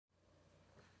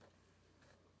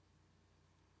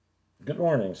Good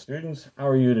morning, students. How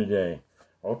are you today?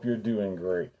 Hope you're doing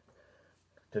great.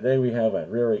 Today we have a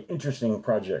very interesting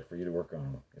project for you to work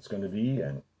on. It's going to be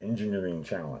an engineering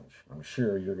challenge. I'm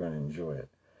sure you're going to enjoy it.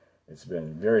 It's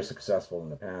been very successful in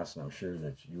the past, and I'm sure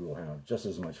that you will have just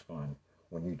as much fun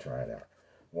when you try it out.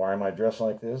 Why am I dressed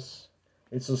like this?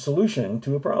 It's a solution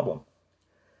to a problem.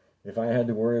 If I had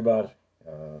to worry about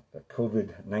the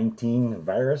COVID-19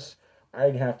 virus,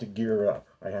 I'd have to gear up.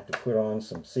 I'd have to put on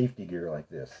some safety gear like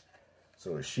this.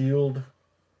 So a shield,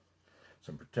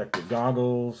 some protective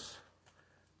goggles,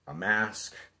 a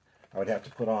mask. I would have to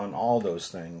put on all those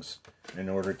things in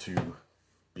order to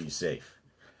be safe.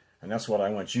 And that's what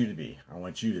I want you to be. I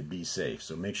want you to be safe.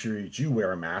 So make sure that you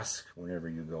wear a mask whenever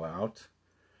you go out.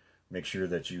 Make sure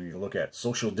that you look at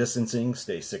social distancing,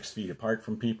 stay 6 feet apart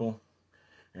from people,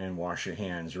 and wash your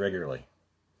hands regularly.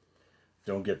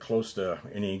 Don't get close to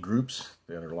any groups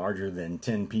that are larger than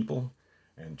 10 people,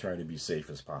 and try to be safe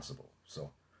as possible.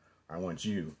 So I want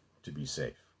you to be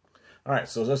safe. All right,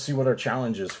 so let's see what our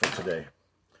challenge is for today.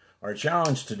 Our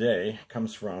challenge today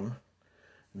comes from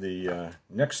the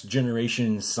next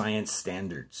generation science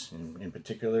standards. In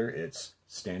particular, it's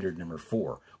standard number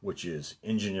 4, which is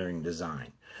engineering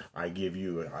design. I give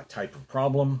you a type of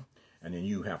problem, and then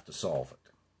you have to solve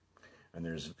it. And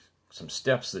there's some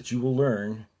steps that you will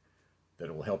learn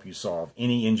that will help you solve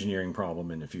any engineering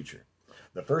problem in the future.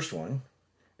 The first one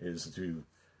is to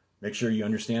make sure you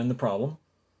understand the problem,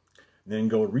 then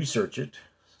go research it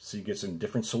so you get some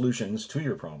different solutions to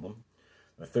your problem.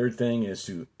 The third thing is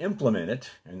to implement it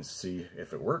and see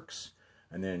if it works,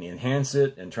 and then enhance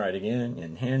it and try it again,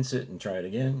 enhance it and try it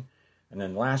again, and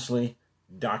then lastly,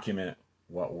 document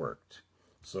what worked.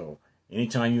 So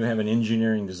anytime you have an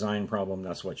engineering design problem,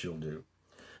 that's what you'll do.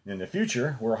 In the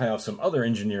future, we'll have some other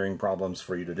engineering problems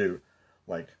for you to do,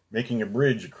 like making a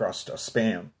bridge across a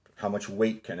span. How much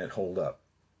weight can it hold up?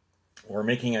 Or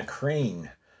making a crane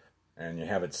and you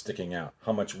have it sticking out.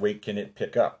 How much weight can it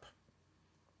pick up?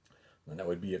 And that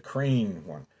would be a crane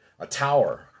one. A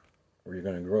tower, where you're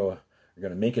going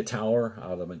to make a tower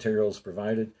out of the materials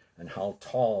provided, and how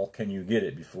tall can you get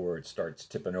it before it starts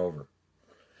tipping over?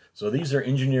 So these are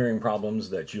engineering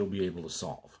problems that you'll be able to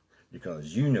solve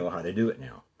because you know how to do it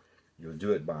now. You'll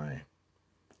do it by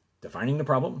defining the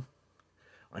problem,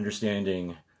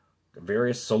 understanding the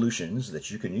various solutions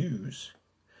that you can use,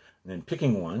 and then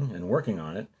picking one and working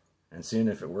on it and seeing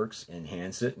if it works,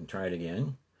 enhance it and try it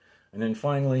again, and then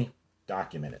finally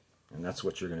document it. And that's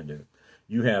what you're going to do.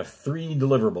 You have 3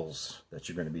 deliverables that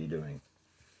you're going to be doing.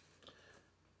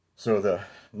 So the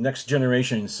next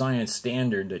generation science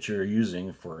standard that you're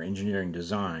using for engineering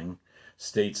design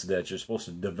states that you're supposed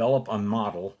to develop a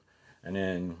model and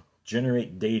then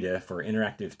generate data for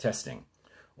interactive testing,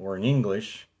 or in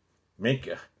English, make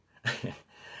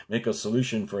a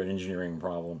solution for an engineering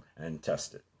problem and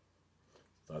test it.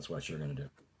 So that's what you're going to do.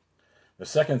 The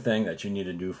second thing that you need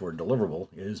to do for a deliverable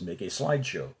is make a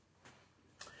slideshow.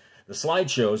 The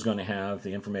slideshow is going to have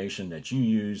the information that you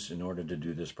use in order to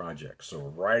do this project.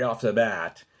 So right off the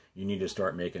bat, you need to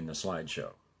start making the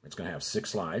slideshow. It's going to have 6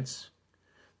 slides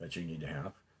that you need to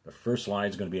have. The first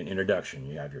slide is going to be an introduction.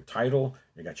 You have your title,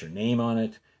 you got your name on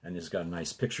it, and it's got a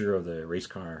nice picture of the race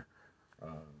car,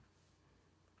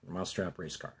 Mousetrap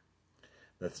race car.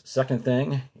 The second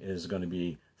thing is going to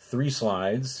be 3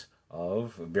 slides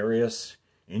of various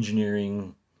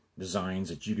engineering designs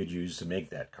that you could use to make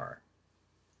that car.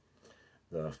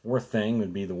 The fourth thing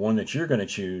would be the one that you're going to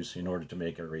choose in order to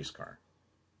make a race car.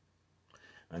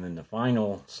 And then the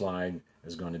final slide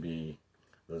is going to be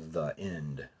the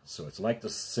end. So it's like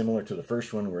similar to the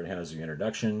first one where it has your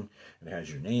introduction, it has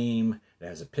your name, it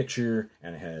has a picture,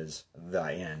 and it has the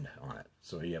end on it.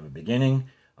 So you have a beginning,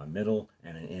 a middle,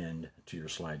 and an end to your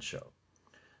slideshow.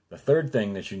 The third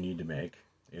thing that you need to make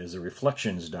is a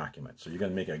reflections document. So you're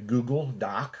going to make a Google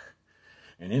Doc,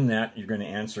 and in that you're going to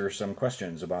answer some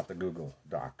questions about the Google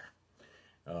Doc.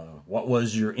 What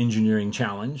was your engineering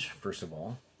challenge, first of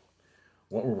all?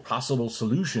 What were possible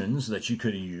solutions that you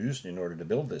could have used in order to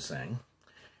build this thing?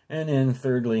 And then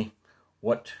thirdly,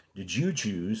 what did you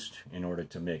choose in order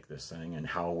to make this thing, and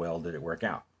how well did it work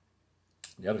out?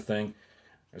 The other thing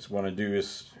I just want to do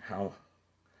is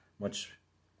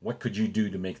what could you do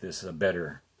to make this a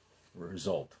better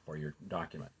result for your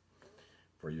document,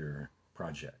 for your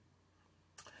project?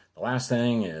 The last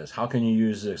thing is, how can you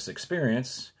use this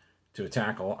experience to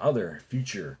tackle other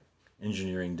future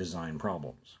engineering design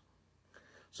problems?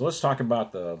 So let's talk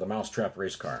about the Mousetrap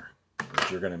race car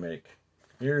that you're going to make.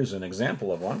 Here's an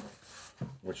example of one,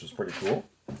 which is pretty cool.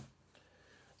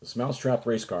 This Mousetrap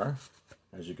race car,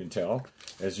 as you can tell,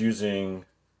 is using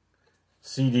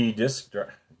CD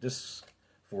discs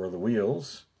for the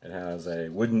wheels It has a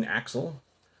wooden axle.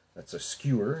 That's a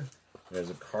skewer. It has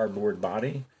a cardboard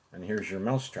body. And here's your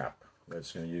mousetrap that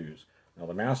it's going to use. Now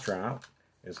the mousetrap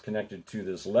is connected to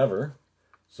this lever.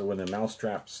 So when the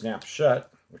mousetrap snaps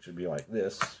shut, which would be like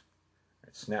this,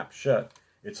 it snaps shut,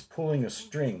 it's pulling a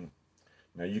string.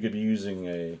 Now you could be using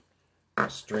a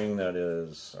string that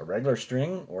is a regular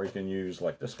string, or you can use,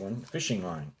 like this one, fishing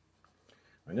line.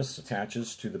 And this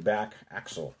attaches to the back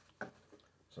axle.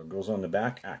 So it goes on the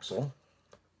back axle,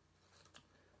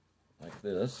 like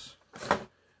this.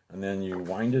 And then you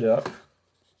wind it up,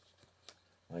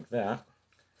 like that.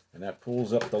 And that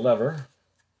pulls up the lever.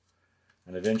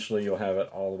 And eventually you'll have it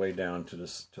all the way down to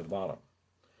the bottom.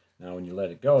 Now when you let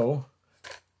it go,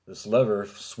 this lever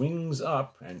swings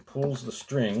up and pulls the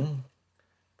string,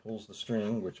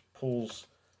 which pulls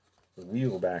the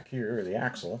wheel back here, the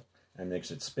axle, and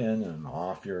makes it spin, and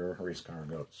off your race car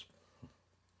goes.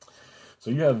 So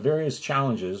you have various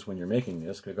challenges when you're making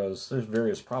this, because there's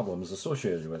various problems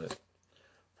associated with it.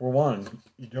 For one,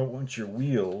 you don't want your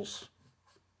wheels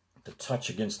to touch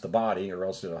against the body, or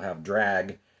else it'll have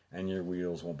drag and your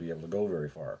wheels won't be able to go very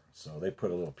far. So they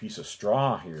put a little piece of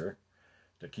straw here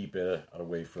to keep it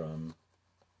away from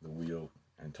the wheel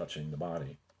and touching the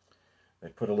body. They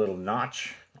put a little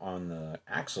notch on the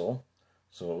axle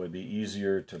so it would be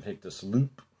easier to take this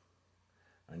loop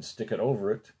and stick it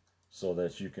over it so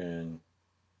that you can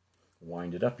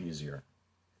wind it up easier.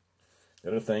 The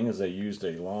other thing is they used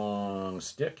a long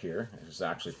stick here. It's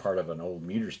actually part of an old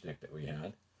meter stick that we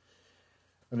had.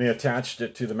 And they attached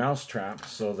it to the mousetrap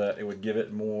so that it would give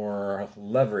it more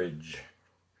leverage.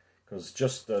 Because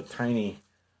just the tiny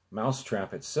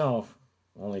mousetrap itself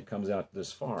only comes out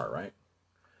this far, right?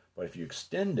 But if you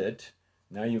extend it,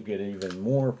 now you get even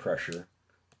more pressure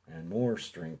and more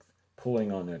strength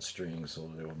pulling on that string, so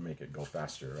that it will make it go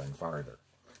faster and farther,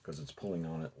 because it's pulling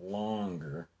on it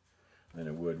longer than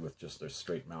it would with just a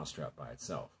straight mousetrap by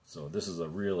itself. So this is a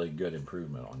really good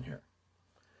improvement on here.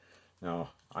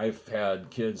 Now, I've had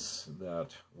kids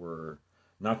that were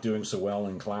not doing so well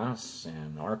in class,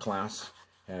 and our class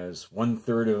has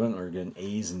 1/3 of them are getting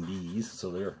A's and B's, so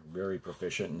they're very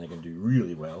proficient and they can do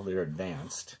really well. They're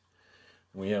advanced.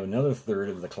 We have another third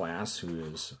of the class who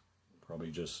is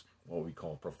probably just what we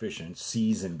call proficient,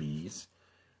 C's and B's.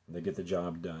 They get the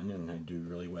job done and they do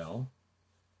really well.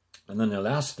 And then the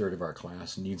last third of our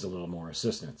class needs a little more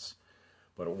assistance.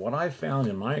 But what I've found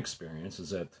in my experience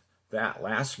is that that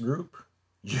last group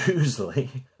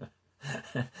usually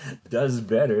does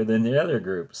better than the other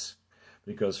groups.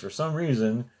 Because for some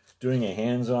reason, doing a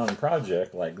hands-on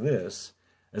project like this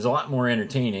is a lot more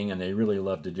entertaining, and they really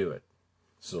love to do it.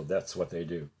 So that's what they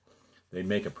do. They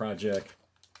make a project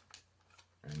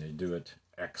and they do it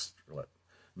extra.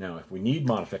 Now, if we need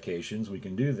modifications, we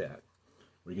can do that.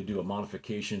 We can do a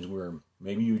modifications where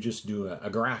maybe you just do a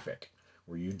graphic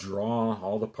where you draw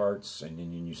all the parts and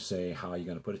then you say how you're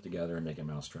going to put it together and make a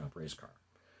mousetrap race car.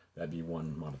 That'd be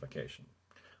one modification.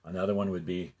 Another one would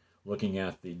be looking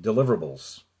at the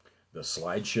deliverables, the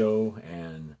slideshow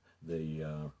and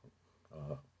the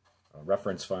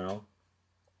reference file,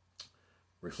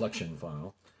 reflection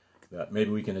file, that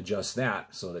maybe we can adjust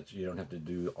that so that you don't have to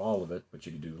do all of it, but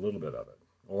you can do a little bit of it.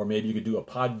 Or maybe you could do a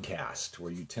podcast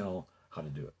where you tell how to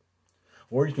do it.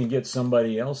 Or you can get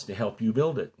somebody else to help you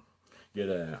build it. Get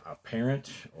a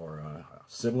parent or a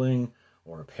sibling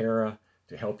or a para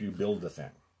to help you build the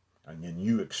thing. And then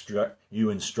you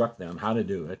instruct them how to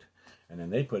do it, and then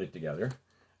they put it together,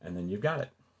 and then you've got it.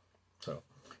 So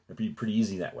it'd be pretty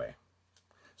easy that way.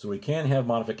 So we can have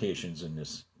modifications in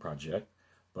this project,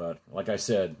 but like I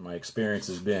said, my experience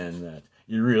has been that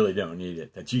you really don't need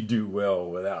it, that you do well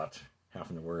without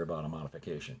having to worry about a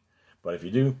modification. But if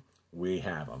you do, we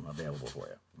have them available for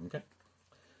you. Okay?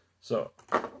 So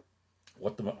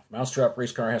what the mousetrap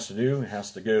race car has to do, it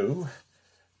has to go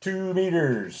 2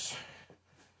 meters.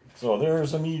 So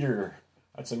there's a meter.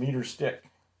 That's a meter stick,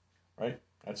 right?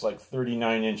 That's like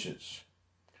 39 inches.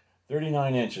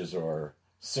 39 inches, or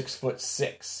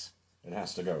 6'6", it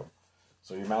has to go.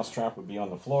 So your mousetrap would be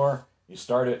on the floor. You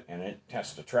start it, and it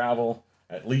has to travel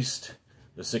at least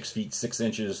the 6 feet 6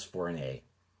 inches for an A.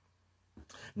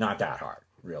 Not that hard,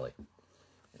 really.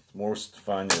 It's most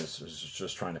fun is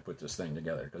just trying to put this thing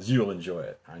together, because you'll enjoy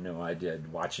it. I know I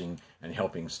did, watching and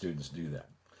helping students do that.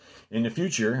 In the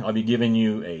future, I'll be giving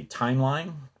you a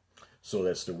timeline, so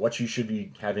that's to what you should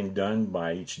be having done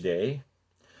by each day.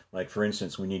 Like, for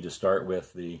instance, we need to start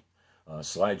with the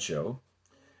slideshow.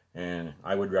 And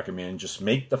I would recommend just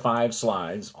make the 5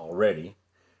 slides already.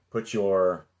 Put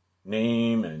your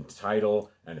name and title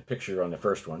and a picture on the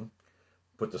first one.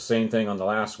 Put the same thing on the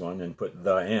last one and put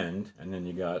the end. And then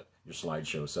you got your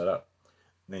slideshow set up.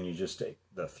 then you just take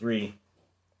the 3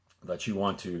 that you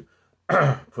want to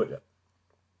put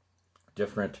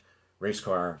different race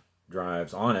car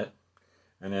drives on it,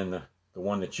 and then the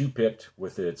one that you picked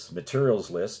with its materials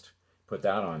list, put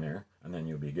that on there, and then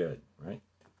you'll be good, right?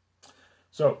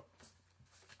 So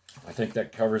I think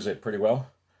that covers it pretty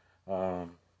well.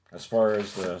 As far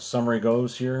as the summary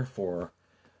goes here for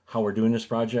how we're doing this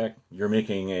project, you're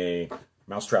making a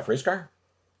Mousetrap race car,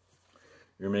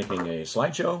 you're making a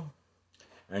slideshow,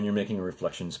 and you're making a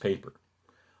reflections paper.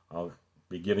 I'll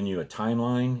be giving you a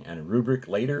timeline and a rubric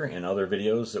later in other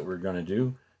videos that we're going to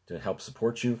do to help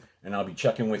support you, and I'll be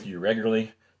checking with you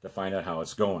regularly to find out how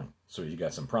it's going. So if you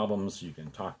got some problems, you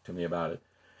can talk to me about it.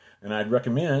 And I'd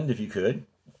recommend, if you could,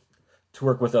 to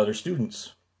work with other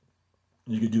students.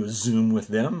 You could do a Zoom with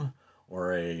them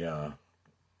or a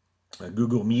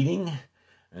Google meeting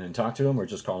and talk to them, or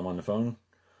just call them on the phone,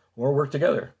 or work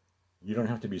together. You don't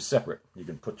have to be separate. You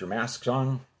can put your masks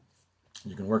on,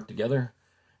 you can work together,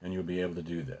 and you'll be able to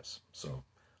do this. So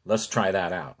let's try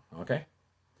that out, okay?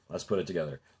 Let's put it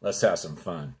together. Let's have some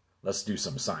fun. Let's do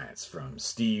some science from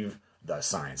Steve, the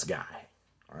science guy.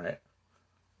 All right?